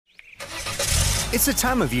It's the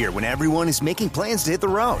time of year when everyone is making plans to hit the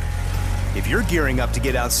road. If you're gearing up to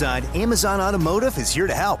get outside, Amazon Automotive is here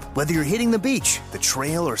to help. Whether you're hitting the beach, the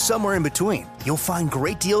trail, or somewhere in between, you'll find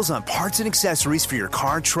great deals on parts and accessories for your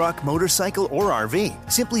car, truck, motorcycle, or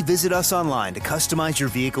RV. Simply visit us online to customize your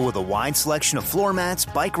vehicle with a wide selection of floor mats,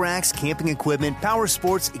 bike racks, camping equipment, power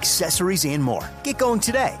sports, accessories, and more. Get going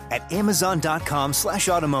today at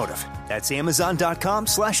Amazon.com/automotive. That's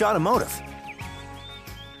Amazon.com/automotive.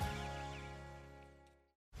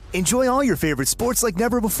 Enjoy all your favorite sports like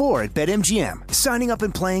never before at BetMGM. Signing up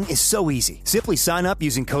and playing is so easy. Simply sign up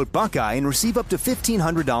using code Buckeye and receive up to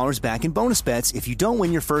 $1,500 back in bonus bets if you don't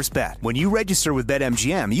win your first bet. When you register with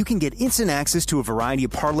BetMGM, you can get instant access to a variety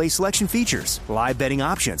of parlay selection features, live betting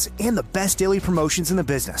options, and the best daily promotions in the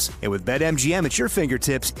business. And with BetMGM at your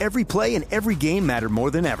fingertips, every play and every game matter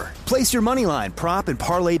more than ever. Place your moneyline, prop, and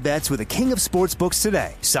parlay bets with the king of sportsbooks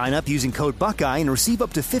today. Sign up using code Buckeye and receive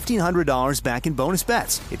up to $1,500 back in bonus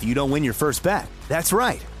bets if you don't win your first bet. That's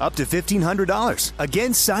right, up to $1,500.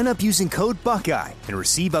 Again, sign up using code Buckeye and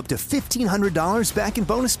receive up to $1,500 back in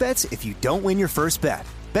bonus bets if you don't win your first bet.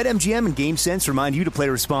 BetMGM and GameSense remind you to play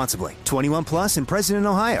responsibly. 21 plus and present in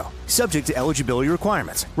Ohio. Subject to eligibility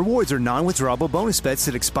requirements. Rewards are non-withdrawable bonus bets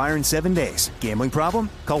that expire in 7 days. Gambling problem?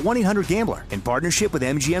 Call 1-800-GAMBLER in partnership with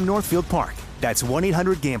MGM Northfield Park. That's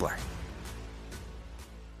 1-800-GAMBLER.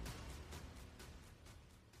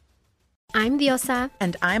 I'm Diosa.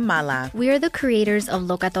 And I'm Mala. We are the creators of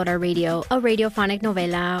Locatora Radio, a radiophonic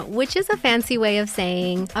novela, which is a fancy way of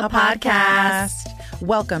saying a podcast.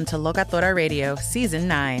 Welcome to Locatora Radio, Season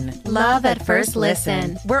 9. Love at First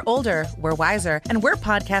Listen. We're older, we're wiser, and we're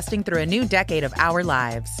podcasting through a new decade of our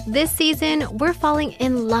lives. This season, we're falling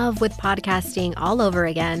in love with podcasting all over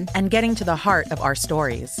again. And getting to the heart of our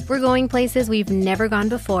stories. We're going places we've never gone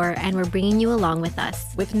before, and we're bringing you along with us.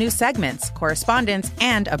 With new segments, correspondence,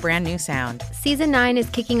 and a brand new sound. Season 9 is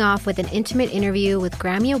kicking off with an intimate interview with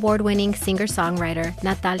Grammy Award-winning singer-songwriter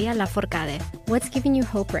Natalia Lafourcade. What's giving you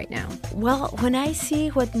hope right now? Well, when I see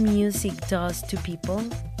what music does to people,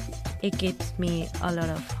 it gives me a lot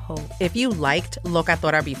of hope. If you liked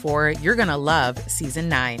Locatora before, you're going to love Season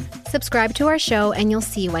 9. Subscribe to our show and you'll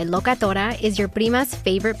see why Locatora is your prima's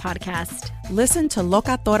favorite podcast. Listen to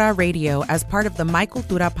Locatora Radio as part of the My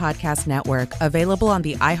Cultura Podcast Network, available on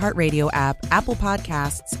the iHeartRadio app, Apple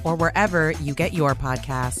Podcasts, or wherever you get your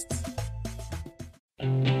podcasts.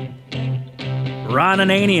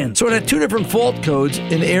 Ronananian. So it had two different fault codes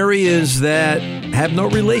in areas that have no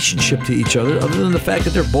relationship to each other than the fact that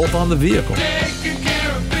they're both on the vehicle.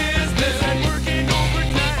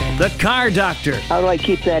 The Car Doctor. How do I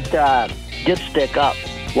keep that dipstick up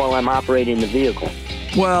while I'm operating the vehicle?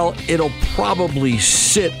 Well, it'll probably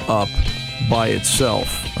sit up by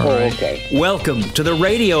itself. Okay. Welcome to the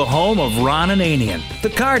radio home of Ronananian, the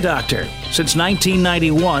Car Doctor. Since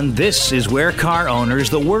 1991, this is where car owners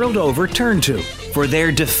the world over turn to for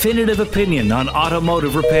their definitive opinion on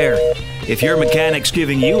automotive repair. If your mechanic's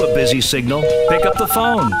giving you a busy signal, pick up the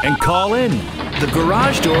phone and call in. The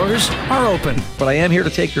garage doors are open. But I am here to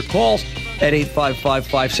take your calls at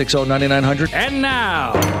 855-560-9900. And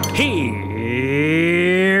now, here's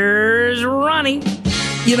Ronnie.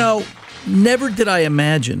 You know, never did I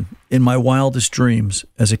imagine in my wildest dreams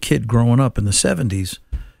as a kid growing up in the 70s,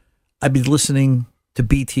 I'd be listening to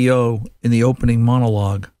BTO in the opening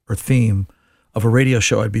monologue or theme of a radio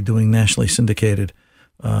show I'd be doing nationally syndicated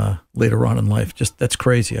later on in life. Just that's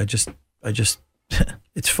crazy. I just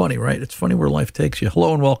it's funny, right? It's funny where life takes you.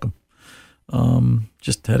 Hello and welcome.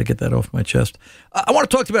 Just had to get that off my chest. I want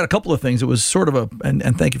to talk to you about a couple of things. It was sort of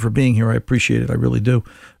and thank you for being here. I appreciate it. I really do.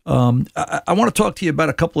 I want to talk to you about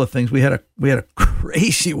a couple of things. We had a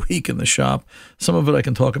crazy week in the shop. Some of it I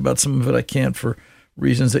can talk about. Some of it I can't for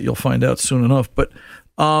reasons that you'll find out soon enough. But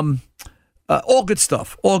all good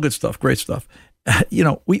stuff. All good stuff. Great stuff. You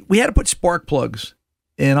know, we had to put spark plugs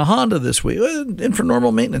in a Honda this week, in for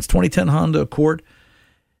normal maintenance. 2010 Honda Accord.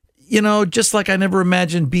 You know, just like I never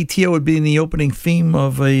imagined BTO would be in the opening theme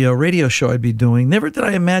of a radio show I'd be doing, never did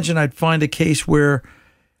I imagine I'd find a case where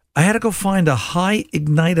I had to go find a high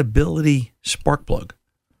ignitability spark plug.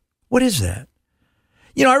 What is that?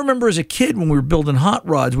 You know, I remember as a kid when we were building hot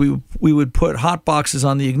rods, we would put hot boxes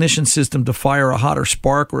on the ignition system to fire a hotter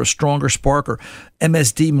spark or a stronger spark or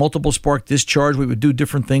MSD, multiple spark discharge. We would do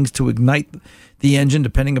different things to ignite the engine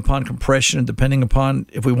depending upon compression and depending upon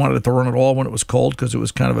if we wanted it to run at all when it was cold because it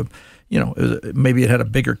was kind of maybe it had a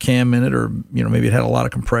bigger cam in it or, you know, maybe it had a lot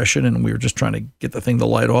of compression and we were just trying to get the thing to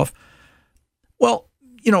light off. Well,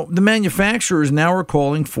 you know, the manufacturers now are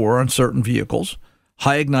calling for, on certain vehicles,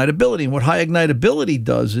 high ignitability. And what high ignitability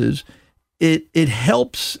does is it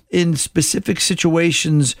helps in specific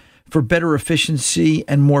situations for better efficiency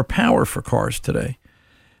and more power for cars today.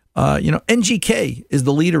 NGK is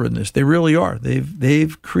the leader in this. They really are.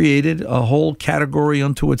 They've created a whole category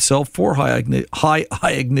unto itself for high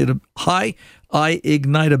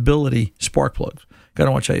ignitability spark plugs.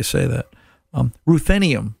 Gotta watch how you say that.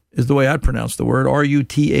 Ruthenium is the way I'd pronounce the word.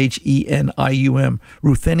 Ruthenium.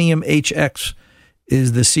 Ruthenium HX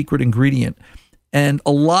is the secret ingredient. And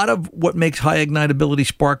a lot of what makes high ignitability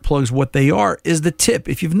spark plugs what they are is the tip.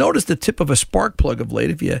 If you've noticed the tip of a spark plug of late,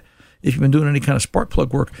 if you've been doing any kind of spark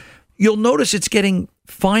plug work, you'll notice it's getting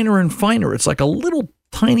finer and finer. It's like a little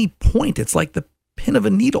tiny point. It's like the pin of a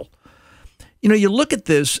needle. You look at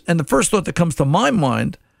this, and the first thought that comes to my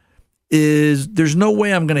mind is there's no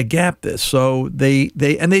way I'm going to gap this. So they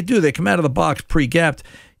come out of the box pre-gapped.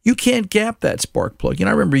 You can't gap that spark plug. I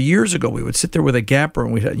remember years ago we would sit there with a gapper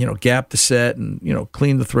and we'd gap the set and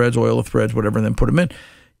clean the threads, oil the threads, whatever, and then put them in.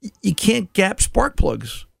 You can't gap spark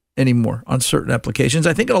plugs anymore on certain applications.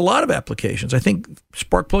 I think in a lot of applications. I think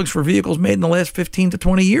spark plugs for vehicles made in the last 15 to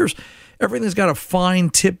 20 years, everything's got a fine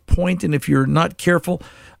tip point, and if you're not careful,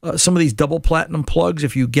 some of these double platinum plugs,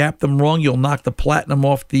 if you gap them wrong, you'll knock the platinum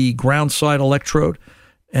off the ground side electrode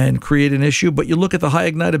and create an issue. But you look at the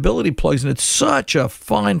high ignitability plugs, and it's such a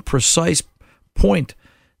fine, precise point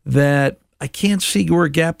that I can't see where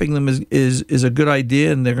gapping them is a good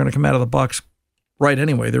idea, and they're going to come out of the box right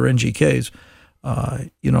anyway. They're NGKs.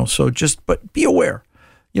 But be aware.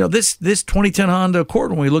 This 2010 Honda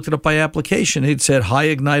Accord, when we looked it up by application, it said high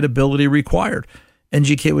ignitability required.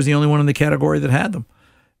 NGK was the only one in the category that had them.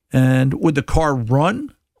 And would the car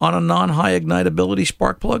run on a non-high ignitability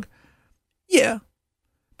spark plug? Yeah.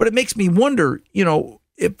 But it makes me wonder,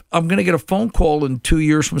 if I'm going to get a phone call in 2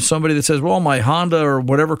 years from somebody that says, well, my Honda or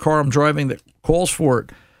whatever car I'm driving that calls for it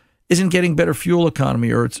isn't getting better fuel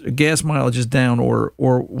economy, or its gas mileage is down, or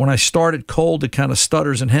when I start it cold, it kind of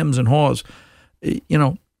stutters and hems and haws.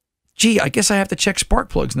 I guess I have to check spark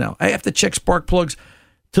plugs now. I have to check spark plugs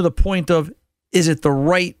to the point of, is it the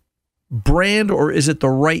right brand or is it the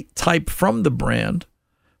right type from the brand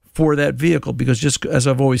for that vehicle? Because just as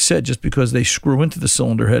I've always said, just because they screw into the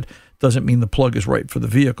cylinder head doesn't mean the plug is right for the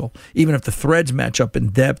vehicle. Even if the threads match up in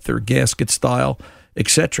depth or gasket style,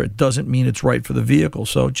 etc., it doesn't mean it's right for the vehicle.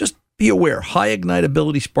 So just be aware. High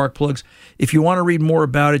ignitability spark plugs. If you want to read more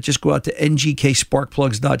about it, just go out to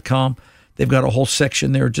ngksparkplugs.com. They've got a whole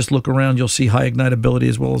section there. Just look around. You'll see high ignitability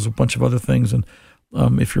as well as a bunch of other things. And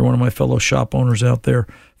if you're one of my fellow shop owners out there,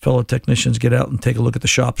 fellow technicians, get out and take a look at the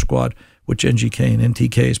shop squad, which NGK and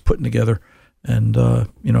NTK is putting together, and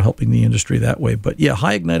helping the industry that way. But yeah,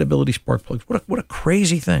 high ignitability spark plugs. What a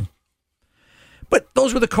crazy thing. But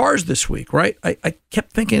those were the cars this week, right? I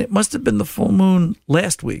kept thinking it must have been the full moon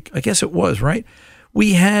last week. I guess it was, right?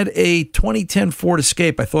 We had a 2010 Ford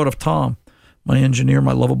Escape. I thought of Tom, my engineer,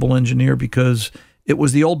 my lovable engineer, because it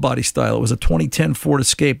was the old body style. It was a 2010 Ford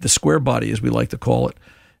Escape, the square body, as we like to call it.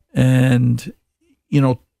 And,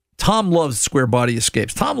 Tom loves square body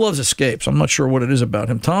Escapes. Tom loves Escapes. I'm not sure what it is about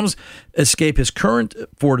him. Tom's Escape, his current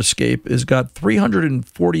Ford Escape, has got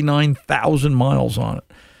 349,000 miles on it.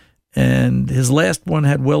 And his last one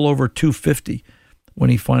had well over 250 when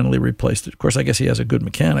he finally replaced it. Of course, I guess he has a good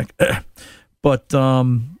mechanic. But,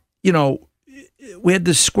 we had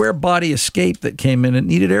this square body Escape that came in. It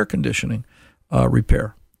needed air conditioning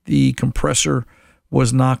repair. The compressor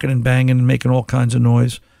was knocking and banging and making all kinds of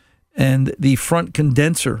noise. And the front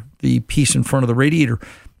condenser, the piece in front of the radiator,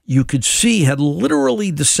 you could see had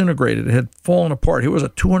literally disintegrated. It had fallen apart. It was a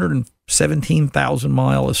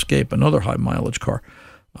 217,000-mile Escape, another high-mileage car.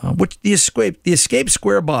 Which the Escape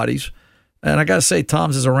square bodies, and I got to say,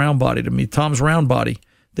 Tom's is a round body to me. Tom's round body,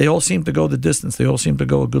 they all seem to go the distance. They all seem to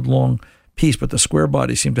go a good long piece, but the square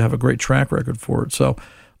bodies seem to have a great track record for it. So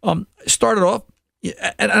started off,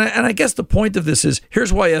 and I guess the point of this is,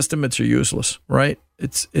 here's why estimates are useless, right?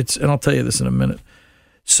 It's and I'll tell you this in a minute.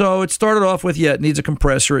 So it started off with, it needs a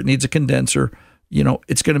compressor, it needs a condenser.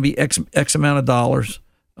 It's going to be X amount of dollars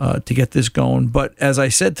to get this going. But as I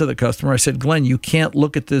said to the customer, I said, Glenn, you can't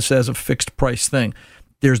look at this as a fixed price thing.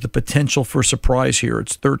 There's the potential for surprise here.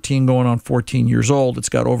 It's 13 going on 14 years old. It's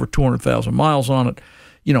got over 200,000 miles on it.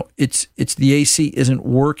 It's the AC isn't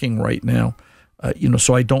working right now.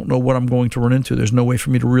 So I don't know what I'm going to run into. There's no way for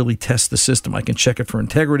me to really test the system. I can check it for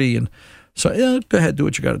integrity. And so go ahead, do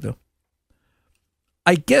what you got to do.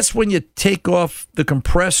 I guess when you take off the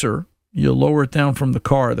compressor, you lower it down from the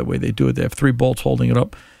car, the way they do it. They have 3 bolts holding it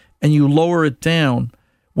up, and you lower it down.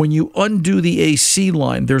 When you undo the AC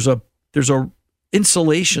line, there's a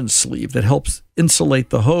insulation sleeve that helps insulate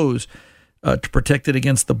the hose to protect it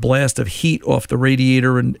against the blast of heat off the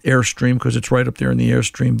radiator and airstream, because it's right up there in the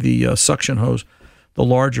airstream, the suction hose, the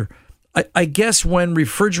larger. I guess when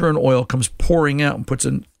refrigerant oil comes pouring out and puts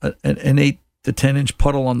an 8 to 10 inch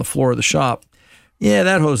puddle on the floor of the shop, yeah,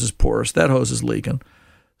 that hose is porous. That hose is leaking.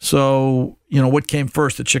 So, what came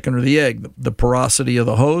first, the chicken or the egg? The porosity of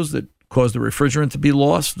the hose that caused the refrigerant to be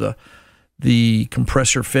lost, the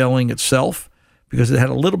compressor failing itself because it had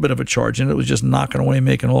a little bit of a charge in it. It was just knocking away,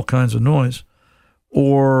 making all kinds of noise.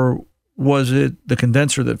 Or was it the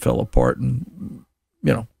condenser that fell apart and,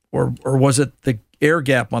 or was it the air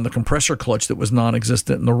gap on the compressor clutch that was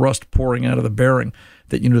non-existent and the rust pouring out of the bearing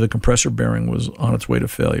that the compressor bearing was on its way to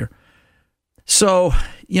failure? So,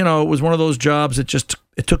 it was one of those jobs that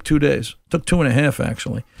it took 2 days. It took 2.5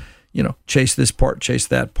 actually. Chase this part, chase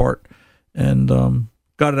that part, and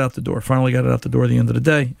got it out the door. Finally got it out the door at the end of the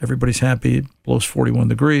day. Everybody's happy. It blows 41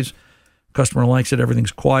 degrees. Customer likes it.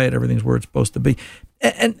 Everything's quiet. Everything's where it's supposed to be.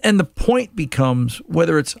 And the point becomes,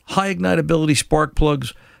 whether it's high ignitability spark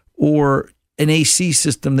plugs or an AC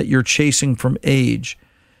system that you're chasing from age,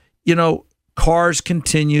 cars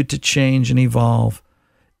continue to change and evolve.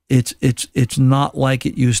 It's not like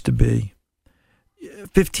it used to be.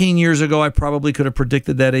 15 years ago, I probably could have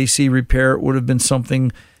predicted that AC repair would have been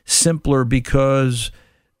something simpler because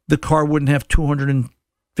the car wouldn't have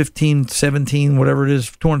 215, 17, whatever it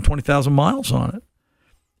is, 220,000 miles on it.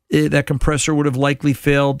 That compressor would have likely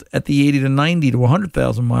failed at the 80 to 90 to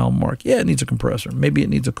 100,000 mile mark. Yeah, it needs a compressor. Maybe it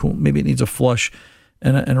needs a flush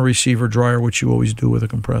and a receiver dryer, which you always do with a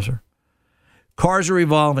compressor. Cars are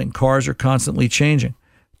evolving. Cars are constantly changing.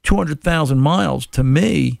 200,000 miles, to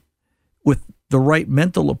me, with the right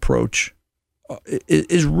mental approach,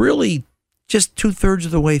 is really just 2/3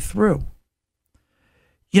 of the way through.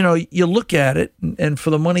 You look at it, and for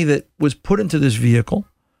the money that was put into this vehicle,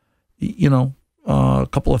 a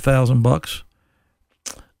couple of $1,000,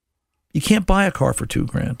 you can't buy a car for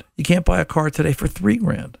 $2,000. You can't buy a car today for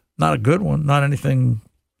 $3,000. Not a good one, not anything,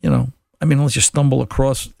 unless you stumble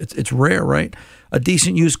across, it's rare, right? A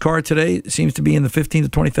decent used car today seems to be in the $15,000 to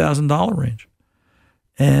 $20,000 range.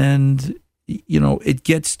 And, it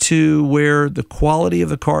gets to where the quality of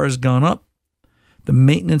the car has gone up. The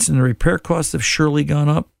maintenance and the repair costs have surely gone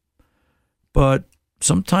up. But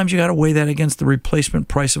sometimes you got to weigh that against the replacement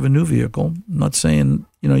price of a new vehicle. I'm not saying,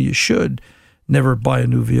 you should never buy a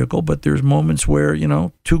new vehicle, but there's moments where,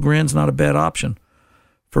 $2,000's not a bad option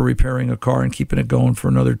for repairing a car and keeping it going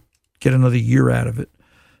for get another year out of it.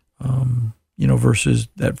 Versus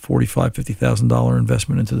that $45,000, $50,000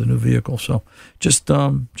 investment into the new vehicle. So just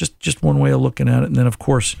one way of looking at it. And then, of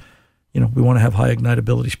course, we want to have high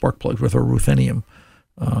ignitability spark plugs with our ruthenium.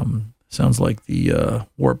 Sounds like the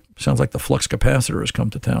flux capacitor has come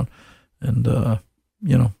to town. And,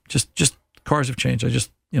 just cars have changed.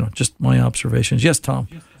 Just my observations. Yes, Tom.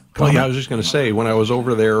 Well, yeah, I was just going to say, when I was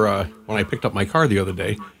over there, when I picked up my car the other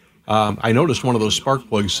day, I noticed one of those spark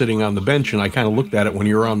plugs sitting on the bench, and I kind of looked at it when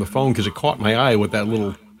you were on the phone because it caught my eye with that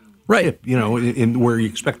little tip, in where you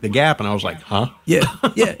expect the gap, and I was like, huh? Yeah.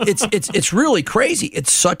 It's really crazy. It's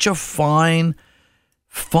such a fine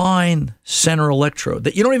center electrode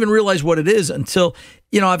that you don't even realize what it is until,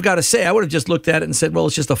 I've got to say, I would have just looked at it and said, well,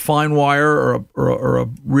 it's just a fine wire or a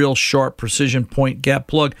real sharp precision point gap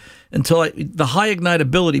plug, until the high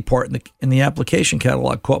ignitability part in the application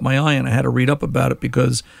catalog caught my eye, and I had to read up about it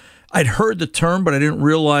because I'd heard the term, but I didn't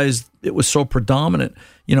realize it was so predominant.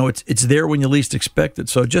 It's there when you least expect it.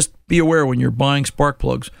 So just be aware when you're buying spark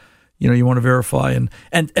plugs, you want to verify.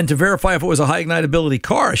 And to verify if it was a high ignitability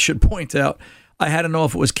car, I should point out, I had to know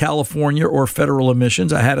if it was California or federal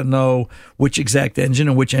emissions. I had to know which exact engine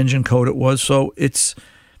and which engine code it was. So it's,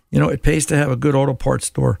 it pays to have a good auto parts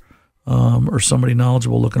store or somebody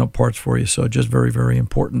knowledgeable looking up parts for you. So just very, very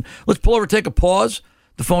important. Let's pull over, take a pause.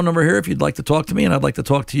 The phone number here, if you'd like to talk to me and I'd like to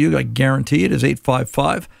talk to you, I guarantee it, is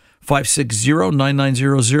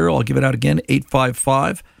 855-560-9900. I'll give it out again,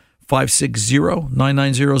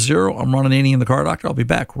 855-560-9900. I'm Ron Ananian, the Car Doctor. I'll be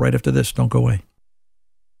back right after this. Don't go away.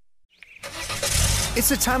 It's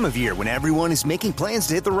the time of year when everyone is making plans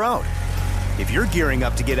to hit the road. If you're gearing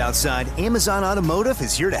up to get outside, Amazon Automotive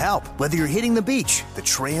is here to help. Whether you're hitting the beach, the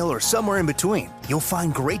trail, or somewhere in between, you'll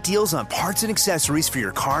find great deals on parts and accessories for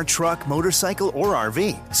your car, truck, motorcycle, or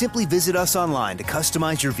RV. Simply visit us online to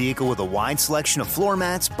customize your vehicle with a wide selection of floor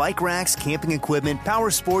mats, bike racks, camping equipment,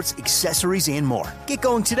 power sports, accessories, and more. Get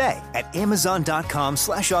going today at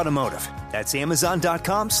Amazon.com/automotive. That's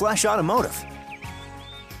Amazon.com/automotive.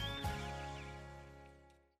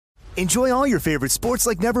 Enjoy all your favorite sports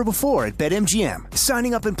like never before at BetMGM.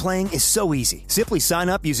 Signing up and playing is so easy. Simply sign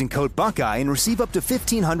up using code Buckeye and receive up to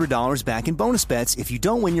 $1,500 back in bonus bets if you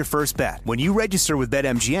don't win your first bet. When you register with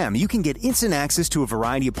BetMGM, you can get instant access to a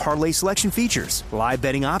variety of parlay selection features, live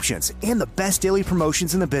betting options, and the best daily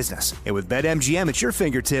promotions in the business. And with BetMGM at your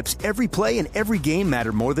fingertips, every play and every game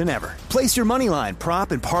matter more than ever. Place your moneyline,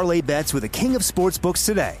 prop, and parlay bets with the king of sportsbooks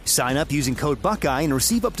today. Sign up using code Buckeye and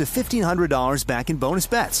receive up to $1,500 back in bonus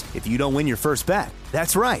bets if you don't win your first bet.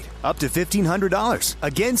 That's right, up to $1,500.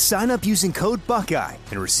 Again, sign up using code Buckeye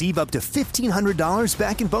and receive up to $1,500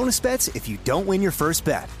 back in bonus bets if you don't win your first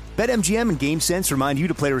bet. BetMGM and GameSense remind you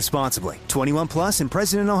to play responsibly. 21 plus and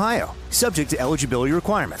present in Ohio. Subject to eligibility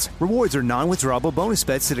requirements. Rewards are non-withdrawable bonus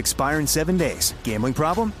bets that expire in 7 days. Gambling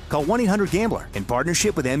problem? Call 1-800-GAMBLER in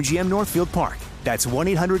partnership with MGM Northfield Park. That's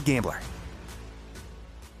 1-800-GAMBLER.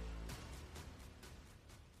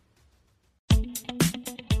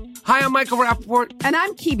 Hi, I'm Michael Rappaport. And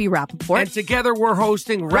I'm Kibi Rappaport. And together we're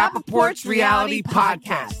hosting Rappaport's Reality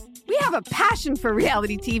Podcast. We have a passion for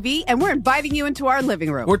reality TV, and we're inviting you into our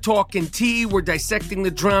living room. We're talking tea, we're dissecting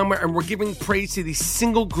the drama, and we're giving praise to the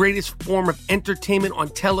single greatest form of entertainment on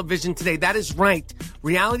television today. That is right.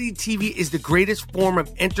 Reality TV is the greatest form of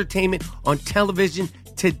entertainment on television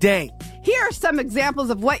today. Here are some examples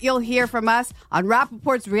of what you'll hear from us on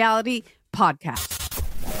Rappaport's Reality Podcast.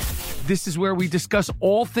 This is where we discuss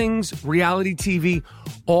all things reality TV,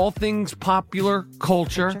 all things popular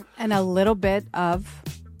culture. And a little bit of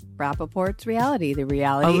Rappaport's reality, the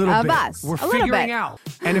reality of us. We're figuring out.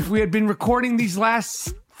 And if we had been recording these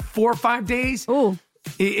last 4 or 5 days,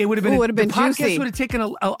 it would have been, the podcast juicy. Would have taken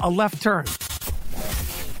a left turn.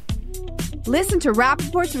 Listen to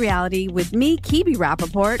Rappaport's Reality with me, Kibi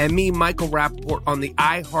Rappaport. And me, Michael Rappaport, on the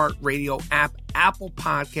iHeartRadio app, Apple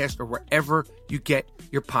Podcast, or wherever you get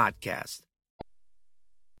your podcast.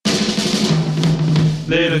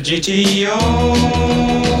 Little GTO,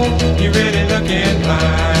 you really looking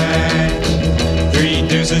fine. 3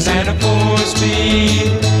 deuces and a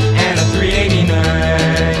 4-speed and a 389.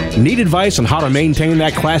 Need advice on how to maintain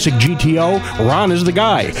that classic GTO? Ron is the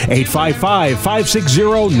guy.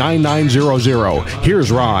 855-560-9900.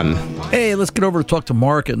 Here's Ron. Hey, let's get over to talk to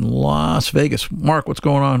Mark in Las Vegas. Mark, what's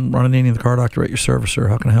going on? Ron Ananian, the car doctor at your service, sir.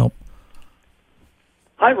 How can I help?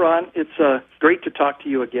 Hi, Ron. It's great to talk to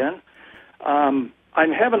you again. I'm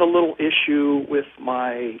having a little issue with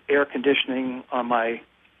my air conditioning on my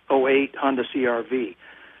 08 Honda CR-V.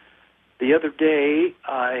 The other day,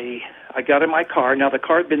 I got in my car. Now, the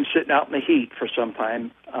car had been sitting out in the heat for some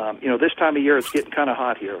time. This time of year, it's getting kind of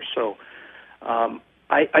hot here. So I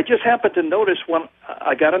just happened to notice when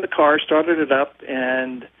I got in the car, started it up,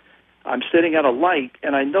 and I'm sitting at a light,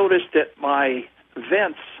 and I noticed that my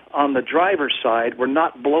vents on the driver's side were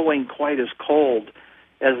not blowing quite as cold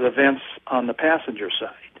as the vents on the passenger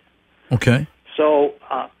side. Okay. So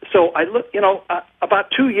I look,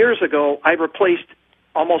 about 2 years ago, I replaced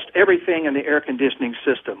almost everything in the air conditioning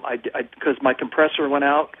system. Because my compressor went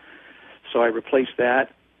out, so I replaced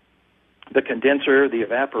that. The condenser, the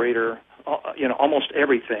evaporator, almost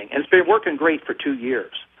everything. And it's been working great for 2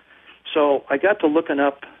 years. So I got to looking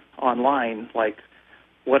up online, like,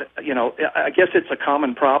 I guess it's a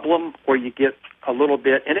common problem where you get a little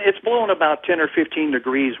bit, and it's blowing about 10 or 15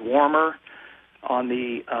 degrees warmer on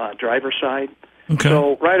the driver's side. Okay.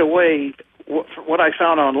 So right away, what I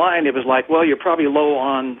found online, it was like, well, you're probably low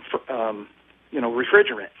on,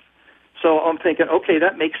 refrigerant. So I'm thinking, okay,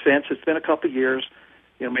 that makes sense. It's been a couple of years.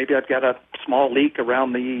 Maybe I've got a small leak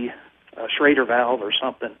around the Schrader valve or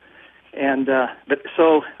something. And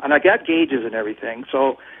I got gauges and everything.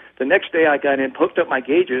 So the next day I got in, hooked up my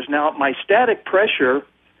gauges. Now my static pressure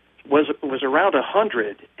was around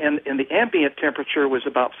 100, and the ambient temperature was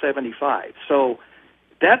about 75. So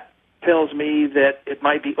that tells me that it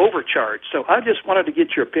might be overcharged. So I just wanted to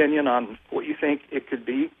get your opinion on what you think it could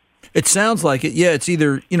be. It sounds like it. Yeah, it's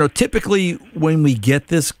either, typically when we get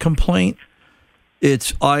this complaint,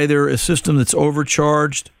 it's either a system that's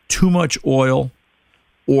overcharged, too much oil,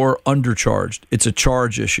 or undercharged. It's a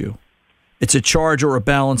charge issue. It's a charge or a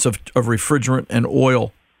balance of refrigerant and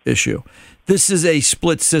oil issue. This is a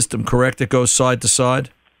split system, correct? It goes side to side?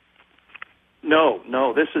 No.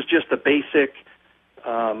 This is just the basic,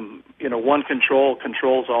 one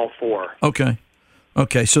controls all four. Okay.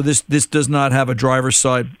 So this does not have a driver's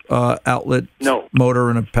side outlet motor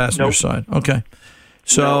and a passenger side. Okay.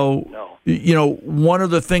 So, one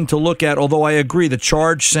other thing to look at, although I agree the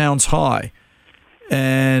charge sounds high,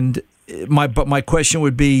 and my question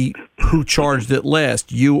would be, who charged it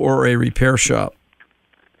last, you or a repair shop?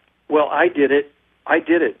 Well, I did it, I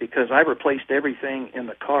did it because I replaced everything in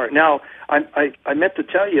the car. Now, I meant to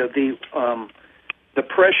tell you the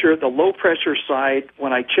pressure, the low pressure side.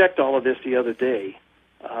 When I checked all of this the other day,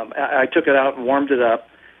 I took it out and warmed it up,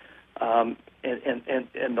 and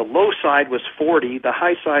the low side was 40, the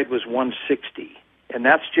high side was 160, and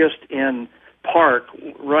that's just in park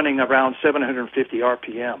running around 750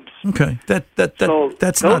 RPMs. Okay,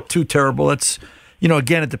 that's not too terrible. That's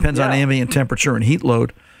again, it depends on ambient temperature and heat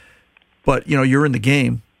load. But you're in the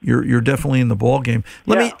game. You're definitely in the ball game.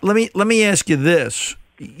 Let me ask you this.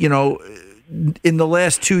 In the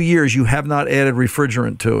last 2 years, you have not added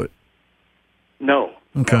refrigerant to it. No.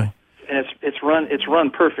 Okay. No. And it's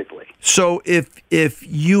run perfectly. So if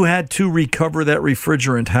you had to recover that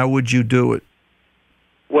refrigerant, how would you do it?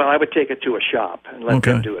 Well, I would take it to a shop and let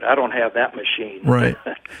them do it. I don't have that machine. Right.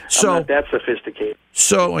 I'm not that sophisticated.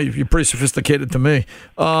 So you're pretty sophisticated to me.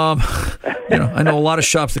 I know a lot of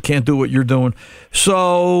shops that can't do what you're doing.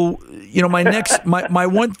 So my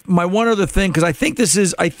one other thing, because I think this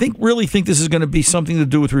is going to be something to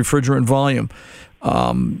do with refrigerant volume.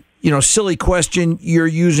 Silly question. You're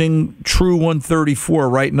using true 134,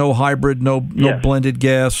 right? No hybrid, no blended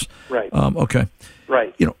gas. Right. Okay.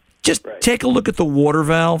 Right. Just take a look at the water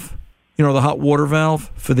valve, the hot water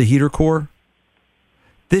valve for the heater core.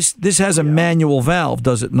 This has a manual valve,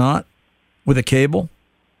 does it not, with a cable?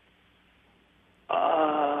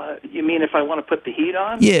 You mean if I want to put the heat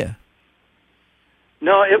on? Yeah.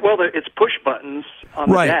 No, it's push buttons on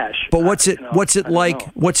the dash. But what's it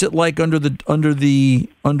like under the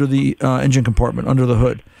engine compartment, under the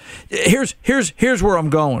hood? Here's where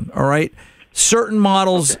I'm going. All right. Certain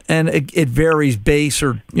models, and it varies base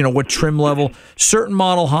or what trim level. Certain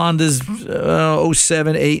model Hondas,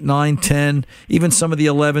 07, 8, 9, 10, even some of the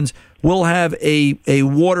 11s will have a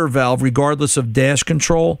water valve regardless of dash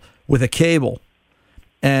control with a cable.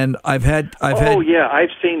 And I've had. Yeah, I've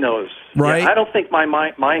seen those. Right. Yeah, I don't think mine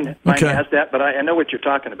has that, but I know what you're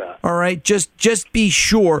talking about. All right, just be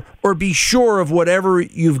sure of whatever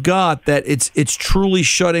you've got that it's truly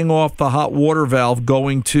shutting off the hot water valve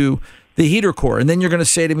going to the heater core. And then you're going to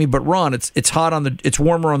say to me, but Ron, it's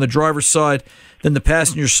warmer on the driver's side than the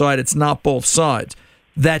passenger side. It's not both sides.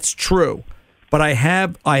 That's true. But I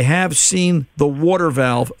have seen the water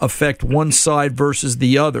valve affect one side versus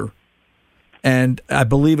the other. And I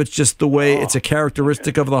believe it's just the way it's a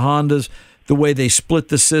characteristic of the Hondas, the way they split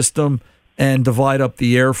the system and divide up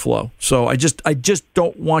the airflow. So I just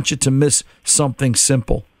don't want you to miss something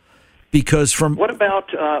simple. Because what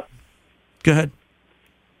about go ahead.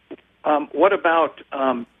 What about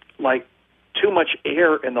like too much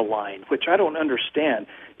air in the line, which I don't understand.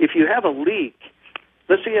 If you have a leak,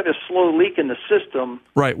 let's say you have a slow leak in the system.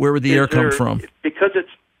 Right, where would the air come from? Because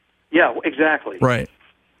exactly.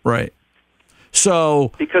 Right.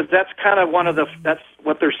 So because that's kind of that's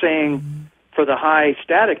what they're saying for the high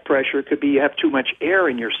static pressure could be you have too much air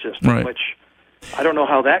in your system, which I don't know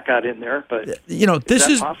how that got in there, but this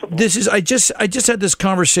is I just had this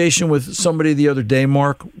conversation with somebody the other day,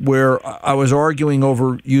 Mark, where I was arguing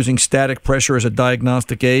over using static pressure as a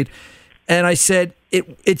diagnostic aid, and I said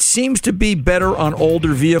it seems to be better on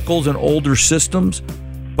older vehicles and older systems,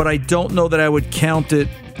 but I don't know that I would count it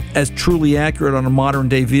as truly accurate on a modern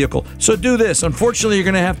day vehicle. So do this. Unfortunately, you're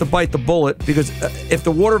going to have to bite the bullet because if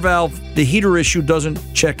the water valve, the heater issue doesn't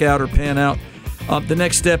check out or pan out, the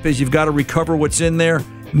next step is you've got to recover what's in there,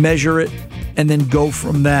 measure it, and then go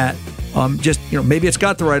from that. Maybe it's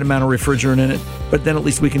got the right amount of refrigerant in it, but then at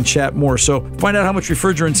least we can chat more. So find out how much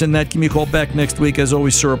refrigerant's in that. Give me a call back next week. As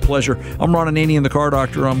always, sir, a pleasure. I'm Ron Ananian, the Car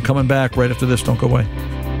Doctor. I'm coming back right after this. Don't go away.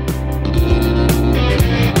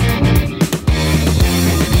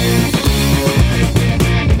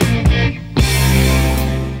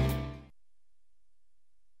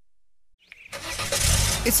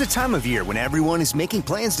 It's the time of year when everyone is making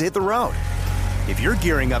plans to hit the road. If you're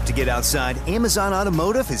gearing up to get outside, Amazon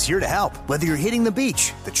Automotive is here to help. Whether you're hitting the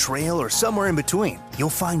beach, the trail, or somewhere in between, you'll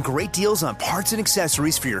find great deals on parts and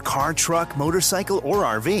accessories for your car, truck, motorcycle, or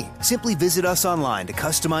RV. Simply visit us online to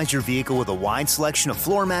customize your vehicle with a wide selection of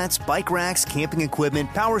floor mats, bike racks, camping equipment,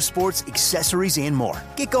 power sports, accessories, and more.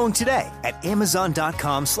 Get going today at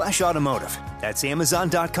Amazon.com/automotive. That's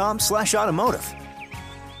Amazon.com/automotive.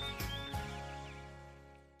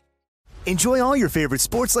 Enjoy all your favorite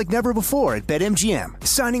sports like never before at BetMGM.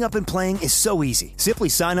 Signing up and playing is so easy. Simply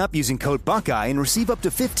sign up using code Buckeye and receive up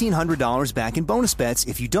to $1,500 back in bonus bets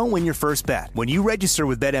if you don't win your first bet. When you register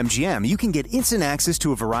with BetMGM, you can get instant access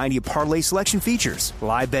to a variety of parlay selection features,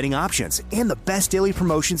 live betting options, and the best daily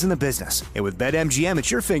promotions in the business. And with BetMGM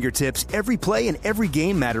at your fingertips, every play and every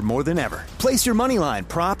game matter more than ever. Place your moneyline,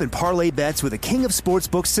 prop, and parlay bets with the king of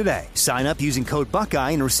sportsbooks today. Sign up using code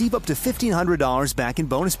Buckeye and receive up to $1,500 back in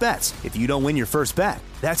bonus bets if you don't win your first bet.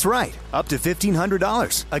 That's right, up to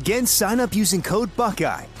 $1,500. Again, sign up using code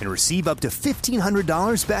Buckeye and receive up to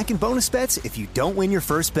 $1,500 back in bonus bets if you don't win your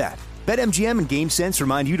first bet. BetMGM and GameSense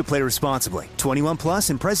remind you to play responsibly. 21 plus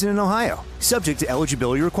and present in Ohio. Subject to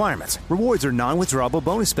eligibility requirements. Rewards are non-withdrawable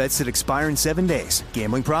bonus bets that expire in 7 days.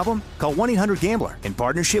 Gambling problem? Call 1-800-GAMBLER in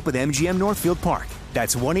partnership with MGM Northfield Park.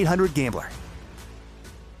 That's 1-800-GAMBLER.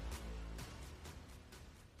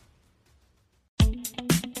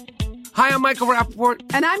 Hi, I'm Michael Rappaport.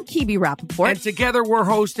 And I'm Kibi Rappaport. And together we're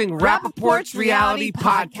hosting Rappaport's Reality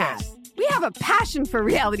Podcast. We have a passion for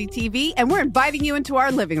reality TV, and we're inviting you into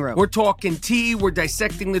our living room. We're talking tea, we're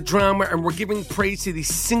dissecting the drama, and we're giving praise to the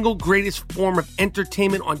single greatest form of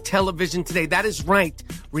entertainment on television today. That is right.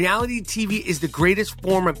 Reality TV is the greatest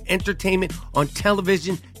form of entertainment on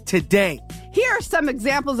television today. Here are some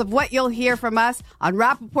examples of what you'll hear from us on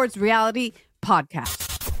Rappaport's Reality Podcast.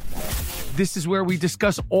 This is where we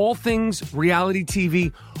discuss all things reality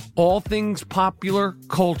TV, all things popular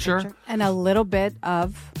culture. And a little bit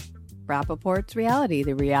of Rappaport's reality,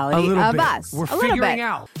 the reality of us. We're figuring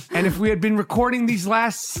out. And if we had been recording these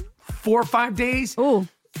last 4 or 5 days,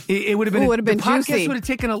 it would have been, the podcast juicy. would have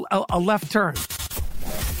taken a left turn.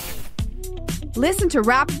 Listen to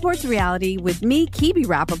Rappaport's Reality with me, Kibi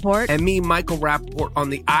Rappaport. And me, Michael Rappaport, on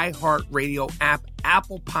the iHeartRadio app,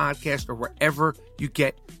 Apple Podcast, or wherever you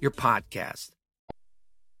get your podcast.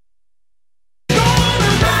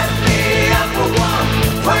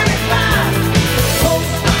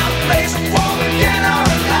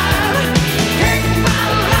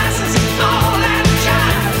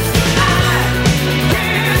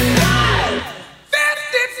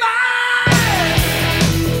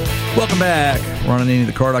 Welcome back. Ron and Annie,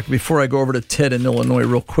 the Car Doctor. Before I go over to Ted in Illinois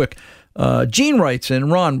real quick, Gene writes in,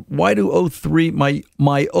 Ron, why do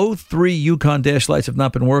my 03 Yukon dash lights have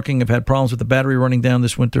not been working? I've had problems with the battery running down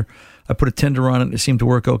this winter. I put a tender on it and it seemed to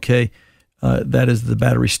work okay. That is, the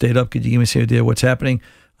battery stayed up. Could you give me some idea what's happening?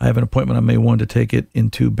 I have an appointment on May 1 to take it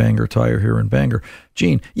into Bangor Tire here in Bangor.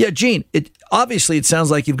 Gene. Yeah, Gene, it sounds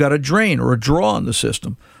like you've got a drain or a draw in the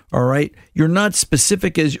system. All right. You're not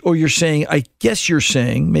specific you're saying, I guess you're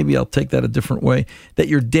saying, maybe I'll take that a different way, that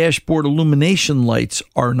your dashboard illumination lights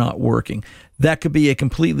are not working. That could be a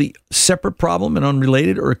completely separate problem and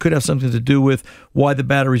unrelated, or it could have something to do with why the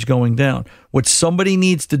battery's going down. What somebody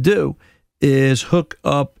needs to do is hook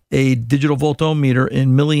up a digital voltometer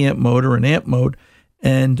in milliamp mode or in amp mode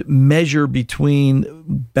and measure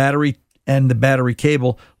between battery and the battery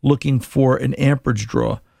cable, looking for an amperage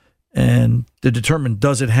draw, and to determine,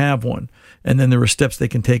 does it have one? And then there are steps they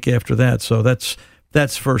can take after that. So that's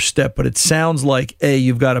first step. But it sounds like, A,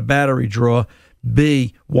 you've got a battery draw.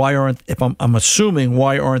 B, I'm assuming,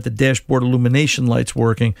 why aren't the dashboard illumination lights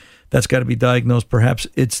working? That's got to be diagnosed. Perhaps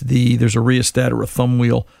there's a rheostat or a thumb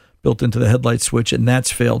wheel built into the headlight switch, and that's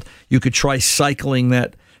failed. You could try cycling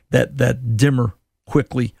that dimmer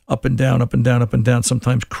quickly up and down, up and down, up and down.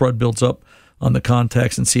 Sometimes crud builds up on the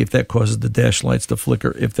contacts, and see if that causes the dash lights to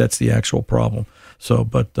flicker, if that's the actual problem. So,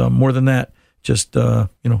 but more than that, just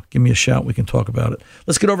give me a shout. We can talk about it.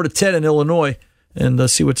 Let's get over to Ted in Illinois and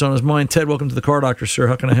see what's on his mind. Ted, welcome to the Car Doctor, sir.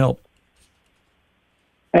 How can I help?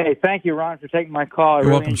 Hey, thank you, Ron, for taking my call. I You're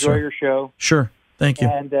really welcome, enjoy sir. your show. Sure, thank you.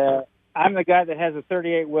 And I'm the guy that has a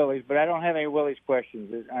 38 Willys, but I don't have any Willys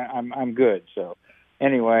questions. I'm good. So,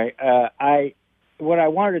 anyway, what I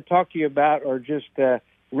wanted to talk to you about, or just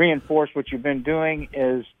reinforce what you've been doing,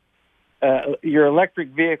 is your electric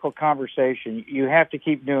vehicle conversation. You have to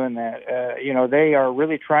keep doing that. They are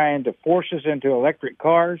really trying to force us into electric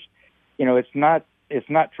cars. It's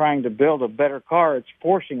not trying to build a better car. It's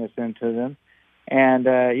forcing us into them. And,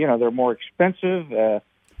 they're more expensive.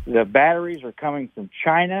 The batteries are coming from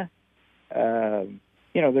China.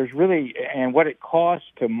 There's really, and what it costs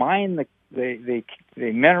to mine the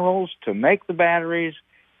minerals to make the batteries,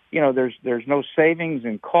 there's no savings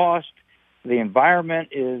in cost. The environment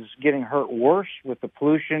is getting hurt worse with the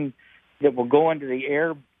pollution that will go into the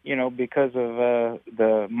air, because of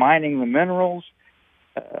the mining the minerals.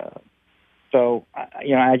 So,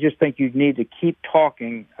 I just think you need to keep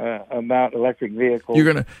talking about electric vehicles.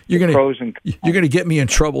 You're gonna get me in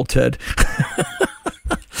trouble, Ted.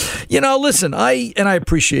 Listen, I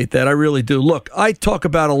appreciate that. I really do. Look, I talk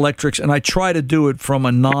about electrics, and I try to do it from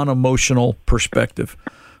a non-emotional perspective.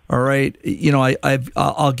 All right,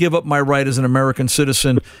 I'll give up my right as an American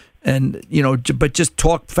citizen, and but just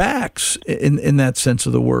talk facts in that sense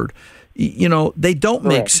of the word. They don't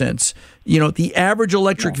make sense. The average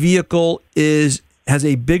electric vehicle has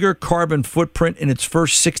a bigger carbon footprint in its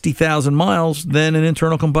first 60,000 miles than an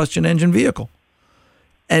internal combustion engine vehicle,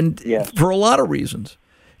 and for a lot of reasons.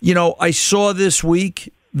 I saw this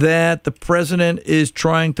week that the president is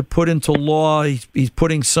trying to put into law. He's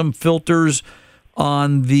putting some filters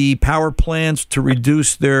on the power plants to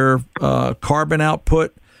reduce their carbon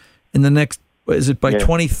output in the next, is it by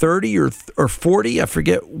 2030 or 40? I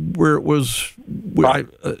forget where it was, right?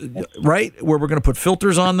 Where we're going to put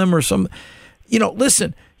filters on them or some.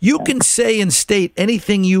 Listen, you can say and state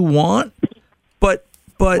anything you want, but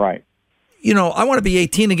I want to be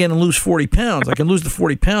 18 again and lose 40 pounds. I can lose the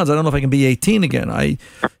 40 pounds. I don't know if I can be 18 again.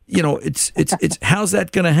 It's how's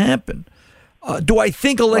that going to happen? Do I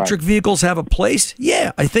think electric vehicles have a place?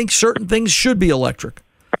 Yeah, I think certain things should be electric.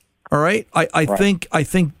 All right, I think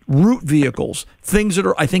route vehicles,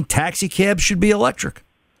 I think taxi cabs should be electric.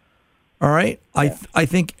 All right, I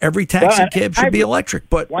think every taxi cab should be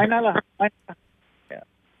electric. But why not?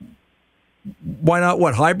 Why not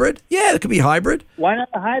what, hybrid? Yeah, it could be hybrid. Why not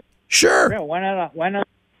a hybrid? Sure. Yeah, why not?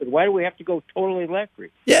 Why do we have to go totally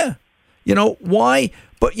electric? Yeah, why?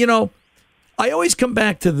 But I always come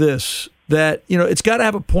back to this. That it's got to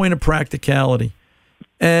have a point of practicality,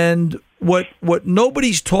 and what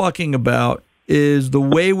nobody's talking about is the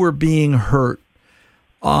way we're being hurt.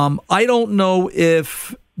 I don't know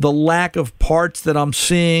if the lack of parts that I'm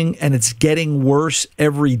seeing, and it's getting worse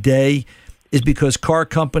every day, is because car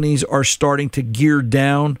companies are starting to gear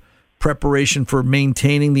down preparation for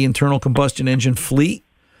maintaining the internal combustion engine fleet,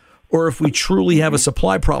 or if we truly have a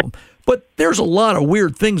supply problem. But there's a lot of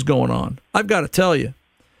weird things going on. I've got to tell you.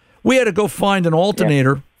 We had to go find an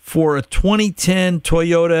alternator for a 2010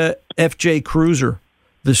 Toyota FJ Cruiser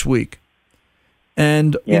this week.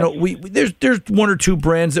 And, there's one or two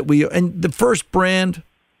brands that and the first brand,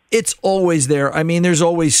 it's always there. I mean, there's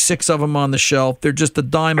always 6 of them on the shelf. They're just a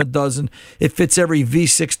dime a dozen. It fits every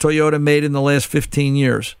V6 Toyota made in the last 15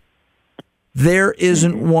 years. There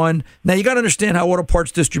isn't one. Now, you got to understand how auto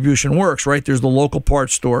parts distribution works, right? There's the local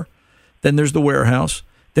parts store. Then there's the warehouse.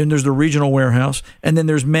 Then there's the regional warehouse, and then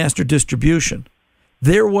there's master distribution.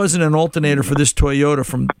 There wasn't an alternator for this Toyota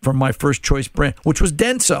from my first choice brand, which was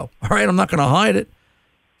Denso. All right, I'm not going to hide it.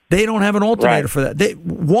 They don't have an alternator for that.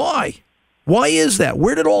 Why? Why is that?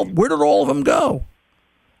 Where did all of them go?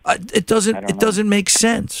 It doesn't make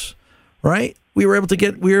sense, right? We were able to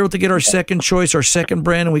get our second choice, our second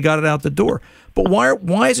brand, and we got it out the door. But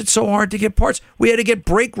why is it so hard to get parts? We had to get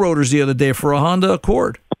brake rotors the other day for a Honda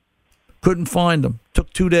Accord. Couldn't find them.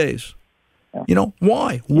 Took 2 days.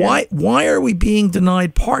 Why? Why are we being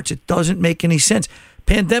denied parts? It doesn't make any sense.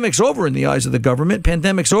 Pandemic's over in the eyes of the government.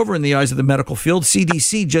 Pandemic's over in the eyes of the medical field.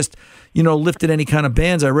 CDC just, lifted any kind of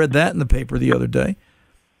bans. I read that in the paper the other day.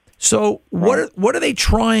 So what are they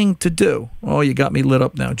trying to do? Oh, you got me lit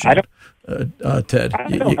up now, Jim. Ted.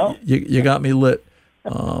 You got me lit.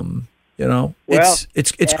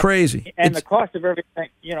 It's crazy. And the cost of everything,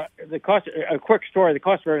 a quick story, the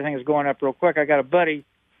cost of everything is going up real quick. I got a buddy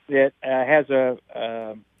that has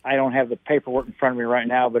I don't have the paperwork in front of me right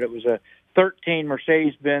now, but it was a 13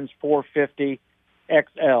 Mercedes-Benz 450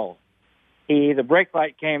 XL. The brake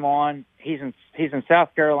light came on. He's in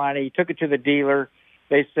South Carolina. He took it to the dealer.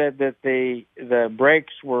 They said that the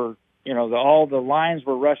brakes were, all the lines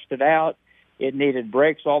were rusted out. It needed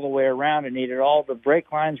brakes all the way around. It needed all the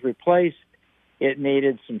brake lines replaced. It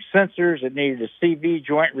needed some sensors. It needed a CV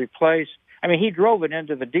joint replaced. I mean, he drove it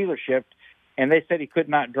into the dealership, and they said he could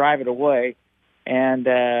not drive it away. And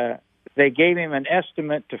they gave him an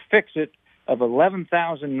estimate to fix it of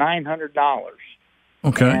 $11,900.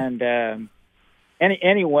 Okay. And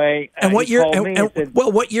anyway, and what year?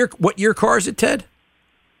 What year car is it, Ted?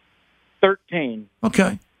 13.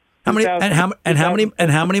 Okay. How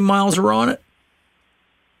many miles are on it?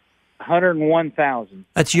 101,000.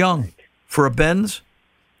 That's young for a Benz.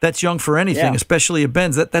 That's young for anything, especially a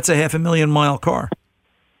Benz. That's a 500,000-mile car.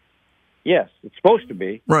 Yes, it's supposed to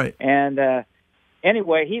be. Right. And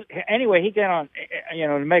anyway, he got on.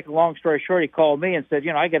 To make a long story short, he called me and said,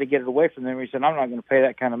 I got to get it away from them. He said, I'm not going to pay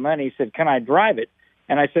that kind of money. He said, can I drive it?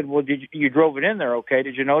 And I said, well, you drove it in there, okay?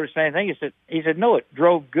 Did you notice anything? He said, no, it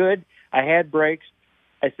drove good. I had brakes.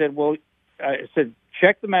 I said,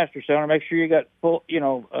 check the master cylinder, make sure you got full,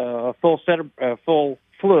 a full set of full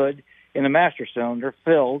fluid in the master cylinder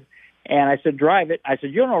filled, And I said, drive it. I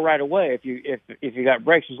said, you'll know right away if you got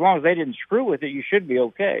brakes. As long as they didn't screw with it, you should be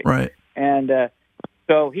okay. Right. And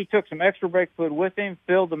so he took some extra brake fluid with him,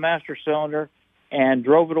 filled the master cylinder, and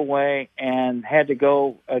drove it away, and had to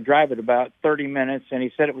go drive it about 30 minutes. And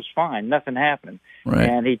he said it was fine, nothing happened. Right.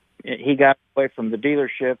 And he got away from the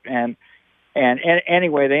dealership, and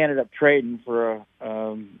anyway, they ended up trading for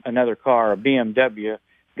another car, a BMW.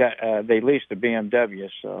 They leased a BMW.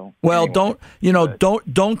 So well, anyway.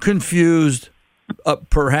 don't confuse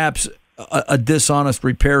perhaps a dishonest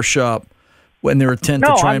repair shop when their intent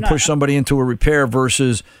to try and push somebody into a repair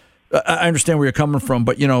versus. I understand where you're coming from,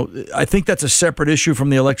 but I think that's a separate issue from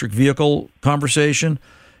the electric vehicle conversation.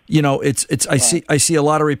 It's I see a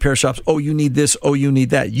lot of repair shops. Oh, you need this. Oh, you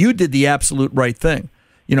need that. You did the absolute right thing.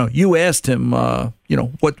 You asked him,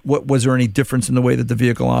 what was there any difference in the way that the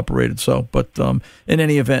vehicle operated? So, but in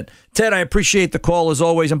any event, Ted, I appreciate the call as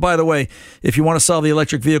always. And by the way, if you want to solve the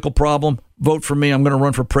electric vehicle problem, vote for me. I'm going to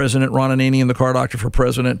run for president. Ron Ananian, the car doctor, for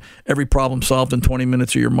president. Every problem solved in 20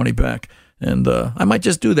 minutes or your money back. And I might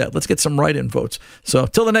just do that. Let's get some write-in votes. So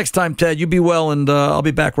till the next time, Ted, you be well, and I'll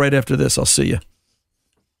be back right after this. I'll see you.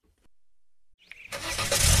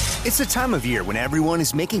 It's the time of year when everyone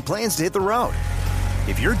is making plans to hit the road.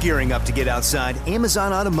 If you're gearing up to get outside,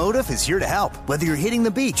 Amazon Automotive is here to help. Whether you're hitting the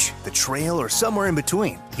beach, the trail, or somewhere in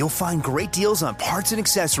between, you'll find great deals on parts and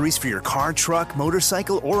accessories for your car, truck,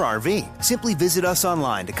 motorcycle, or RV. Simply visit us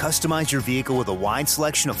online to customize your vehicle with a wide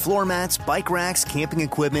selection of floor mats, bike racks, camping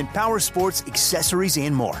equipment, power sports, accessories,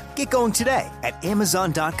 and more. Get going today at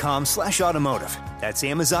Amazon.com/automotive. That's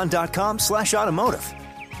Amazon.com/automotive.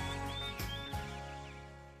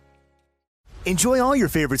 Enjoy all your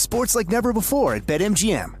favorite sports like never before at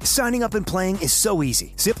BetMGM. Signing up and playing is so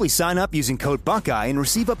easy. Simply sign up using code Buckeye and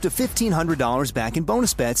receive up to $1,500 back in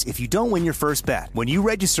bonus bets if you don't win your first bet. When you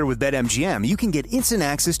register with BetMGM, you can get instant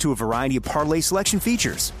access to a variety of parlay selection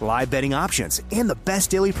features, live betting options, and the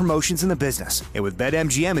best daily promotions in the business. And with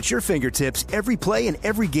BetMGM at your fingertips, every play and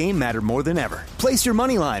every game matter more than ever. Place your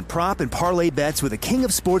moneyline, prop, and parlay bets with the king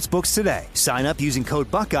of sportsbooks today. Sign up using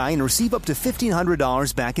code Buckeye and receive up to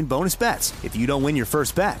 $1,500 back in bonus bets if you don't win your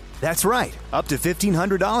first bet. That's right, up to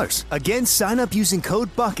 $1,500. Again, sign up using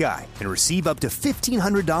code Buckeye and receive up to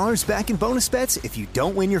 $1,500 back in bonus bets if you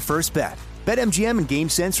don't win your first bet. BetMGM and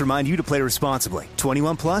GameSense remind you to play responsibly.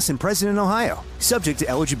 21 plus and present in Ohio. Subject to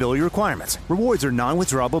eligibility requirements. Rewards are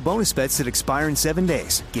non-withdrawable bonus bets that expire in 7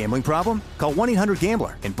 days. Gambling problem? Call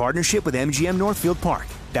 1-800-GAMBLER in partnership with MGM Northfield Park.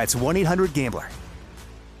 That's 1-800-GAMBLER.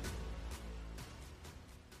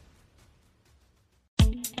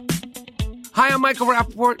 Hi, I'm Michael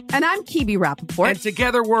Rappaport. And I'm Kibi Rappaport. And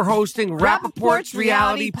together we're hosting Rappaport's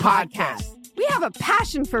Reality Podcast. We have a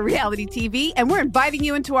passion for reality TV, and we're inviting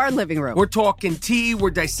you into our living room. We're talking tea,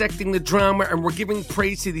 we're dissecting the drama, and we're giving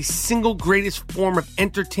praise to the single greatest form of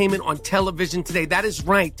entertainment on television today. That is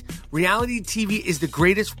right. Reality TV is the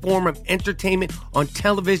greatest form of entertainment on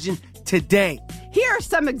television today. Here are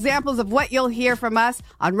some examples of what you'll hear from us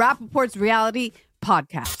on Rappaport's Reality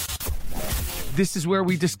Podcast. This is where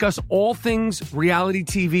we discuss all things reality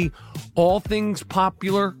TV, all things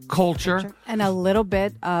popular culture. And a little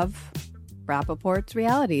bit of Rappaport's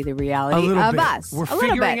reality, the reality of us. We're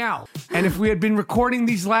figuring out. And if we had been recording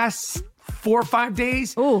these last 4 or 5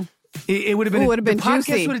 days, it would have been, the podcast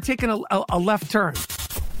juicy. Would have taken a left turn.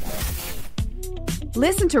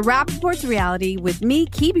 Listen to Rappaport's Reality with me,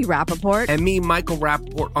 Kibi Rappaport. And me, Michael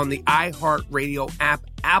Rappaport, on the iHeartRadio app,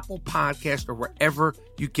 Apple Podcast, or wherever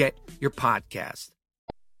you get your podcast.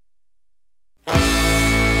 She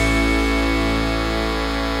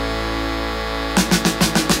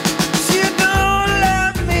don't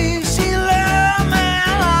love me, she love my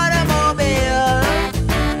automobile.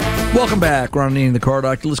 Welcome back, Ron Ananian, the car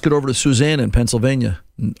doctor. Let's get over to Suzanne in Pennsylvania,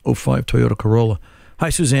 an 05 Toyota Corolla. Hi,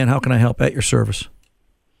 Suzanne. How can I help? At your service.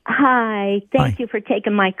 Hi. Thank you for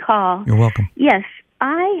taking my call. You're welcome. Yes,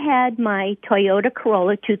 I had my Toyota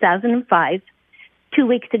Corolla 2005 2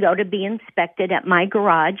 weeks ago to be inspected at my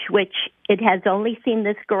garage, which it has only seen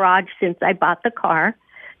this garage since I bought the car,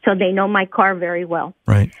 so they know my car very well.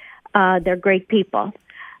 Right. They're great people.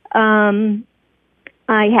 I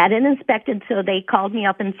had it inspected, so they called me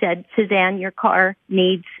up and said, Suzanne, your car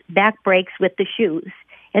needs back brakes with the shoes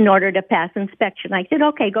in order to pass inspection. I said,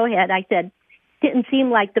 okay, go ahead. I said, didn't seem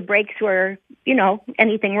like the brakes were,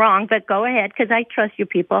 anything wrong, but go ahead because I trust you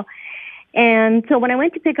people. And so when I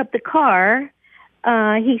went to pick up the car,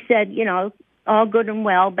 he said, all good and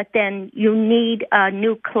well, but then you need a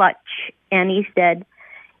new clutch. And he said,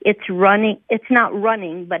 it's not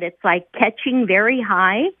running, but it's like catching very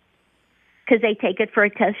high because they take it for a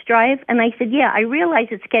test drive. And I said, yeah, I realize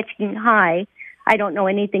it's catching high. I don't know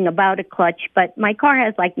anything about a clutch, but my car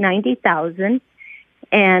has like 90,000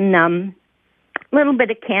 and a little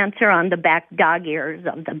bit of cancer on the back dog ears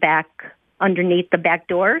of the back, underneath the back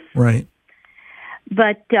doors. Right.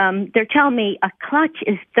 But they're telling me a clutch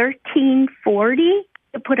is $1,340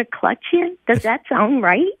 to put a clutch in. Does that sound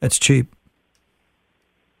right? That's cheap.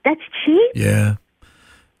 That's cheap? Yeah.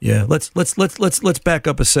 Yeah. Let's back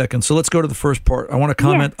up a second. So let's go to the first part. I want to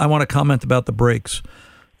comment. Yeah. I want to comment about the brakes.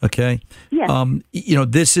 Okay. Yeah.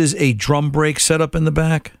 This is a drum brake setup in the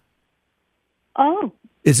back. Oh.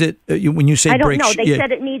 Is it when you say I don't brakes? know. They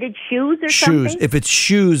said it needed shoes or something. If it's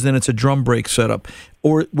shoes, then it's a drum brake setup.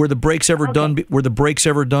 Or were the brakes ever done? Were the brakes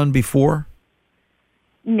ever done before?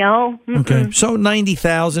 No. Mm-mm. Okay. So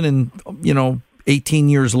 90,000 and 18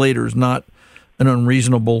 years later is not an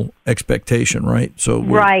unreasonable expectation, right? So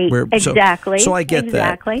exactly. So I get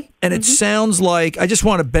that. And it sounds like, I just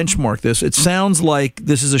want to benchmark this. It sounds like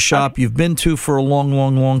this is a shop you've been to for a long,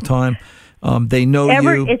 long, long time. They know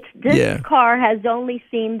you. This car has only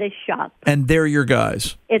seen this shop, and they're your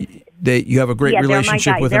guys. You have a great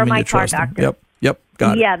relationship with them, and you trust them. Yep.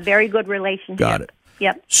 Got it. Yeah, very good relationship. Got it.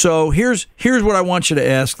 Yep. So here's what I want you to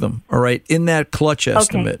ask them. All right, in that clutch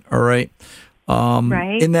estimate. All right.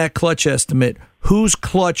 Right. In that clutch estimate, whose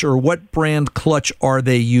clutch or what brand clutch are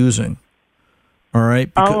they using? All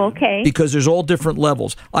right. Okay. Because there's all different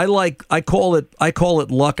levels. I call it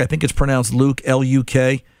Luck. I think it's pronounced Luke,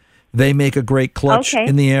 L-U-K. They make a great clutch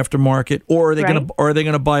in the aftermarket, or are they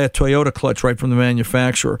gonna buy a Toyota clutch right from the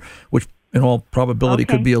manufacturer, which in all probability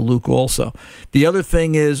could be a Luke also. The other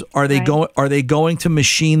thing is, are they going to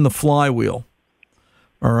machine the flywheel?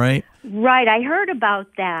 All right. Right, I heard about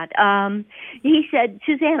that. He said,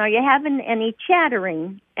 Suzanne, are you having any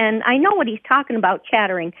chattering? And I know what he's talking about,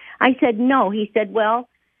 chattering. I said, no. He said, well,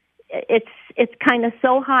 it's kind of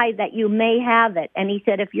so high that you may have it. And he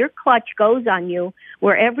said, if your clutch goes on you,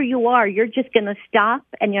 wherever you are, you're just going to stop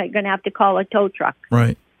and you're going to have to call a tow truck.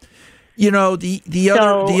 Right.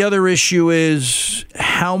 The other issue is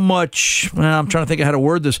how much. I'm trying to think of how to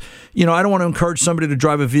word this. I don't want to encourage somebody to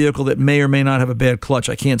drive a vehicle that may or may not have a bad clutch.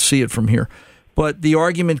 I can't see it from here, but the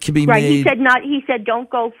argument can be made. He said don't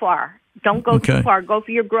go far. Don't go too far. Go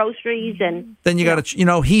for your groceries, and then you got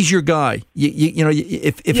to. He's your guy.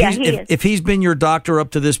 If he's been your doctor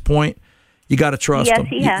up to this point, you got to trust him.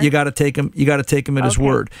 He has. You got to take him. You got to take him at his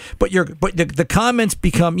word. But the comments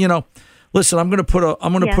become. Listen, I'm going to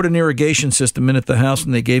put an irrigation system in at the house,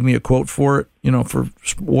 and they gave me a quote for it, for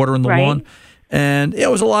watering the lawn, and it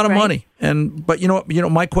was a lot of money. But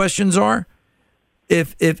my questions are,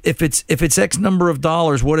 if it's X number of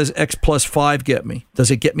dollars, what does X plus 5 get me?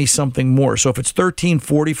 Does it get me something more? So if it's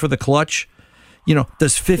 $1,340 for the clutch,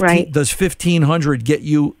 does $1,500 get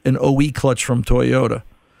you an OE clutch from Toyota?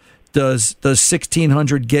 Does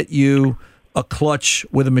 $1,600 get you a clutch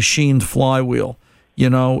with a machined flywheel?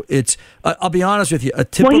 It's. I'll be honest with you.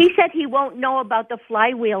 Well, he said he won't know about the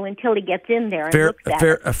flywheel until he gets in there and looks at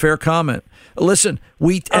it. A fair comment. Listen,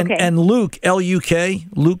 and Luke, L-U-K,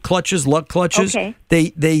 Luke clutches, Luck clutches. Okay.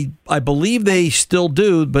 They I believe they still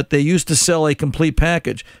do, but they used to sell a complete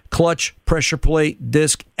package: clutch, pressure plate,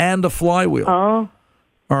 disc, and a flywheel. Oh.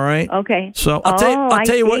 All right. Okay. So I'll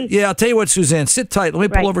tell you what. Yeah, I'll tell you what, Suzanne. Sit tight. Let me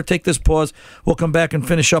pull over. Take this pause. We'll come back and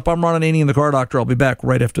finish up. I'm Ron Ananian, the Car Doctor. I'll be back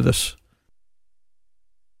right after this.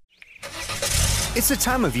 It's the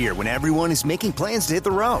time of year when everyone is making plans to hit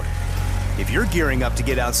the road. If you're gearing up to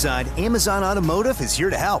get outside, Amazon Automotive is here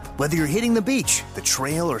to help. Whether you're hitting the beach, the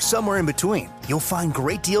trail, or somewhere in between, you'll find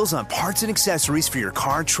great deals on parts and accessories for your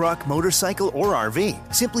car, truck, motorcycle, or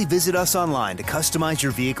RV. Simply visit us online to customize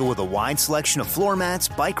your vehicle with a wide selection of floor mats,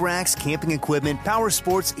 bike racks, camping equipment, power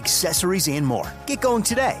sports, accessories, and more. Get going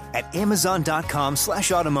today at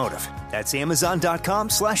Amazon.com/automotive. That's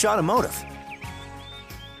Amazon.com/automotive.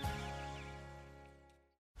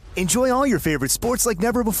 Enjoy all your favorite sports like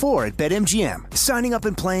never before at BetMGM. Signing up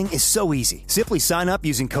and playing is so easy. Simply sign up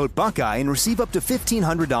using code Buckeye and receive up to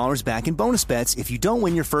 $1,500 back in bonus bets if you don't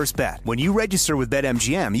win your first bet. When you register with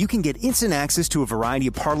BetMGM, you can get instant access to a variety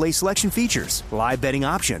of parlay selection features, live betting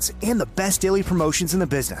options, and the best daily promotions in the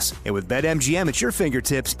business. And with BetMGM at your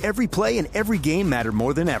fingertips, every play and every game matter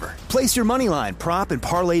more than ever. Place your moneyline, prop, and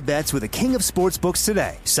parlay bets with the king of sportsbooks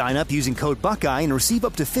today. Sign up using code Buckeye and receive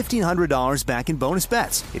up to $1,500 back in bonus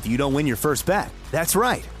bets if you don't win your first bet. That's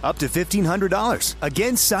right, up to $1,500.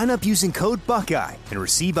 Again, sign up using code Buckeye and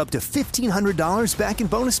receive up to $1,500 back in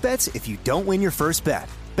bonus bets if you don't win your first bet.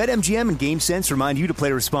 BetMGM and GameSense remind you to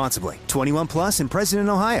play responsibly. 21 plus and present in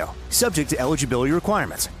Ohio. Subject to eligibility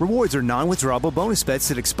requirements. Rewards are non-withdrawable bonus bets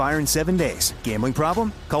that expire in 7 days. Gambling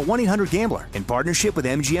problem? Call 1-800-GAMBLER in partnership with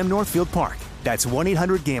MGM Northfield Park. That's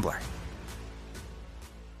 1-800-GAMBLER.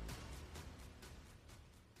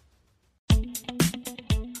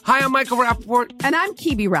 Michael Rappaport. And I'm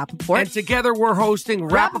Kibi Rappaport. And together we're hosting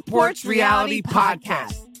Rappaport's Reality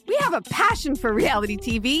Podcast. We have a passion for reality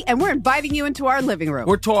TV, and we're inviting you into our living room.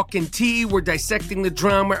 We're talking tea, we're dissecting the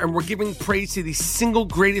drama, and we're giving praise to the single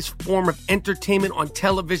greatest form of entertainment on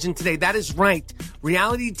television today. That is right.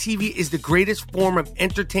 Reality TV is the greatest form of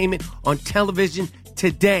entertainment on television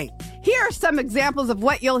today. Here are some examples of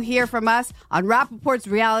what you'll hear from us on Rappaport's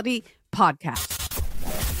Reality Podcast.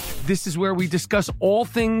 This is where we discuss all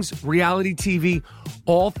things reality TV,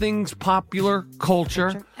 all things popular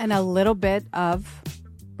culture. And a little bit of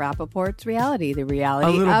Rappaport's reality, the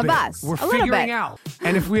reality of us. We're figuring out.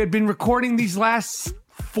 And if we had been recording these last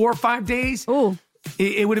 4 or 5 days,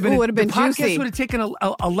 it would have been, the podcast juicy. would have taken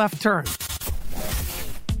a left turn.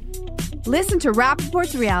 Listen to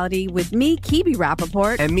Rappaport's Reality with me, Kibi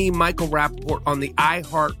Rappaport. And me, Michael Rappaport, on the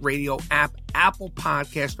iHeartRadio app, Apple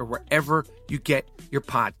Podcast, or wherever you get your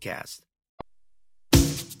podcast.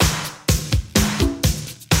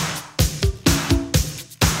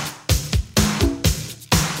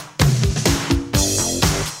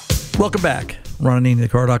 Welcome back. Ron Ananian, the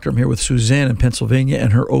car doctor. I'm here with Suzanne in Pennsylvania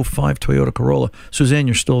and her 05 Toyota Corolla. Suzanne,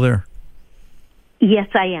 you're still there? Yes,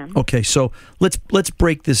 I am. Okay, so let's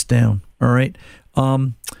break this down, all right?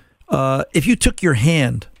 If you took your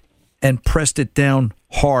hand and pressed it down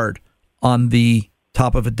hard on the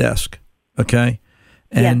top of a desk, okay,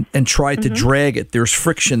 and tried to drag it, there's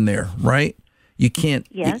friction there, right? You can't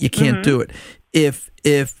you can't do it. If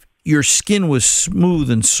your skin was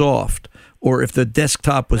smooth and soft, or if the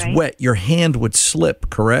desktop was wet, your hand would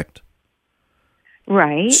slip, correct?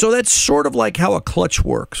 Right. So that's sort of like how a clutch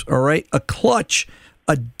works, all right? A clutch,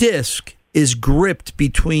 a disc is gripped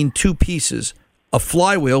between two pieces, a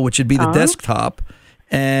flywheel, which would be the desktop,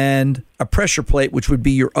 and a pressure plate, which would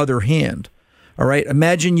be your other hand. All right.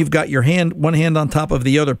 Imagine you've got your hand, one hand on top of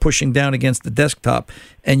the other, pushing down against the desktop,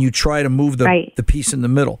 and you try to move the piece in the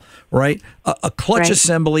middle. Right. A clutch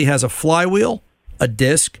assembly has a flywheel, a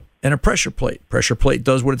disc, and a pressure plate. Pressure plate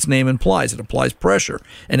does what its name implies. It applies pressure,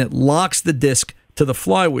 and it locks the disc to the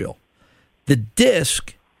flywheel. The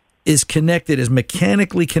disc is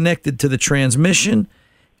mechanically connected to the transmission,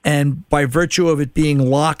 and by virtue of it being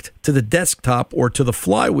locked to the desktop or to the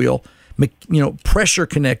flywheel, pressure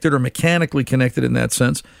connected or mechanically connected in that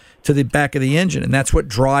sense to the back of the engine, and that's what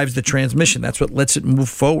drives the transmission. That's what lets it move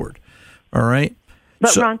forward. All right.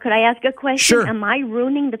 But Ron, could I ask a question? Sure. Am I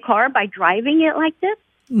ruining the car by driving it like this?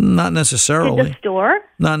 Not necessarily. To the store?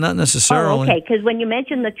 No, not necessarily. Oh, okay. Because when you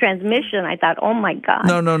mentioned the transmission, I thought, oh my God.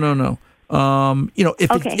 No.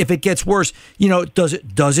 If it gets worse,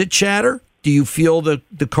 does it chatter? Do you feel the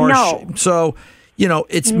car? No. So,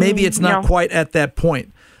 it's not quite at that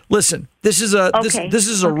point. Listen, this is a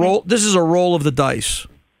roll. This is a roll of the dice.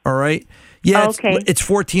 All right. Yeah, it's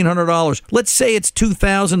 $1,400. Let's say it's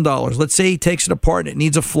 $2,000. Let's say he takes it apart and it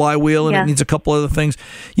needs a flywheel and it needs a couple other things.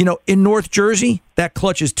 In North Jersey, that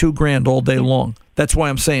clutch is $2,000 all day long. That's why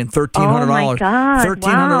I'm saying $1,300. Oh my God!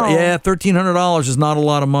 $1,300. Yeah, $1,300 is not a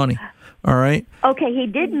lot of money. All right. Okay, he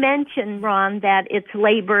did mention, Ron, that it's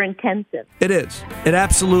labor intensive. It is. It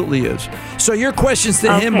absolutely is. So your questions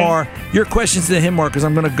to him are, because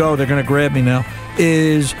I'm going to go, they're going to grab me now,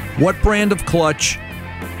 is what brand of clutch?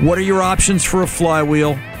 What are your options for a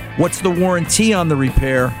flywheel? What's the warranty on the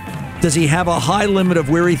repair? Does he have a high limit of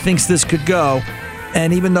where he thinks this could go?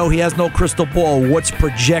 And even though he has no crystal ball, what's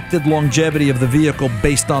projected longevity of the vehicle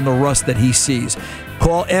based on the rust that he sees?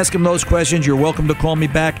 Ask him those questions. You're welcome to call me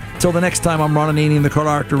back. Till the next time, I'm Ron Ananian, the car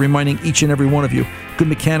doctor, reminding each and every one of you, good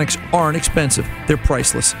mechanics aren't expensive. They're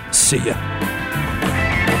priceless. See ya.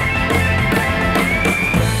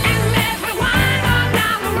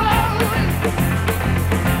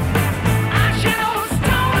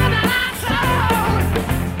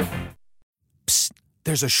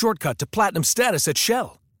 There's a shortcut to platinum status at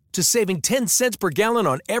Shell. To saving 10 cents per gallon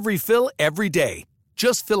on every fill every day.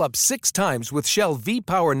 Just fill up 6 times with Shell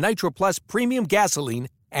V-Power Nitro Plus Premium Gasoline,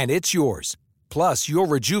 and it's yours. Plus, you'll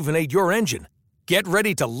rejuvenate your engine. Get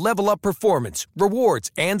ready to level up performance, rewards,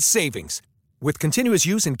 and savings. With continuous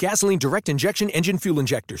use in gasoline direct injection engine fuel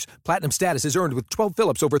injectors, platinum status is earned with 12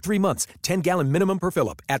 fill-ups over 3 months, 10-gallon minimum per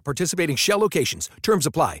fill-up at participating Shell locations. Terms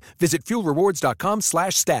apply. Visit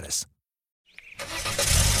fuelrewards.com/status.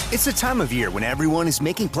 It's the time of year when everyone is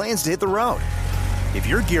making plans to hit the road. If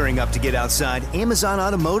you're gearing up to get outside, Amazon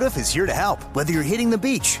Automotive is here to help. Whether you're hitting the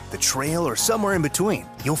beach, the trail, or somewhere in between,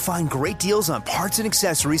 you'll find great deals on parts and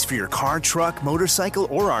accessories for your car, truck, motorcycle,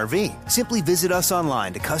 or RV. Simply visit us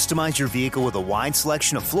online to customize your vehicle with a wide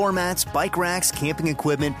selection of floor mats, bike racks, camping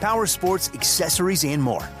equipment, power sports, accessories, and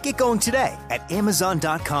more. Get going today at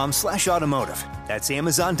Amazon.com/automotive. That's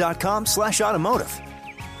Amazon.com/automotive.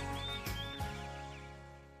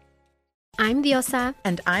 I'm Diosa.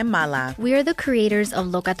 And I'm Mala. We are the creators of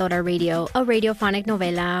Locatora Radio, a radiophonic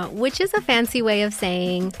novela, which is a fancy way of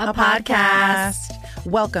saying a podcast.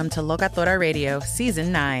 Welcome to Locatora Radio,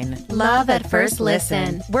 Season 9. Love at first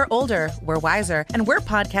listen. We're older, we're wiser, and we're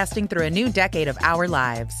podcasting through a new decade of our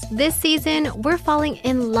lives. This season, we're falling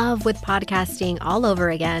in love with podcasting all over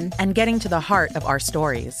again. And getting to the heart of our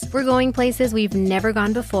stories. We're going places we've never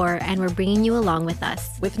gone before, and we're bringing you along with us.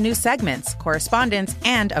 With new segments, correspondence,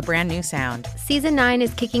 and a brand new sound. Season 9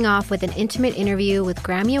 is kicking off with an intimate interview with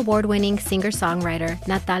Grammy Award-winning singer-songwriter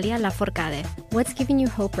Natalia Lafourcade. What's giving you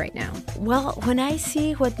hope right now? Well, when I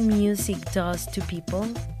see what music does to people,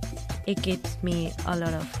 it gives me a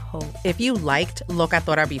lot of hope. If you liked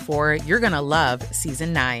Locatora before, you're going to love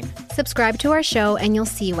Season 9. Subscribe to our show and you'll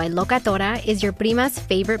see why Locatora is your prima's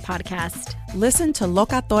favorite podcast. Listen to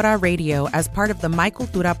Locatora Radio as part of the My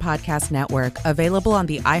Cultura Podcast Network, available on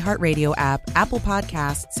the iHeartRadio app, Apple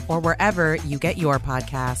Podcasts, or wherever you get your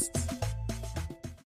podcasts.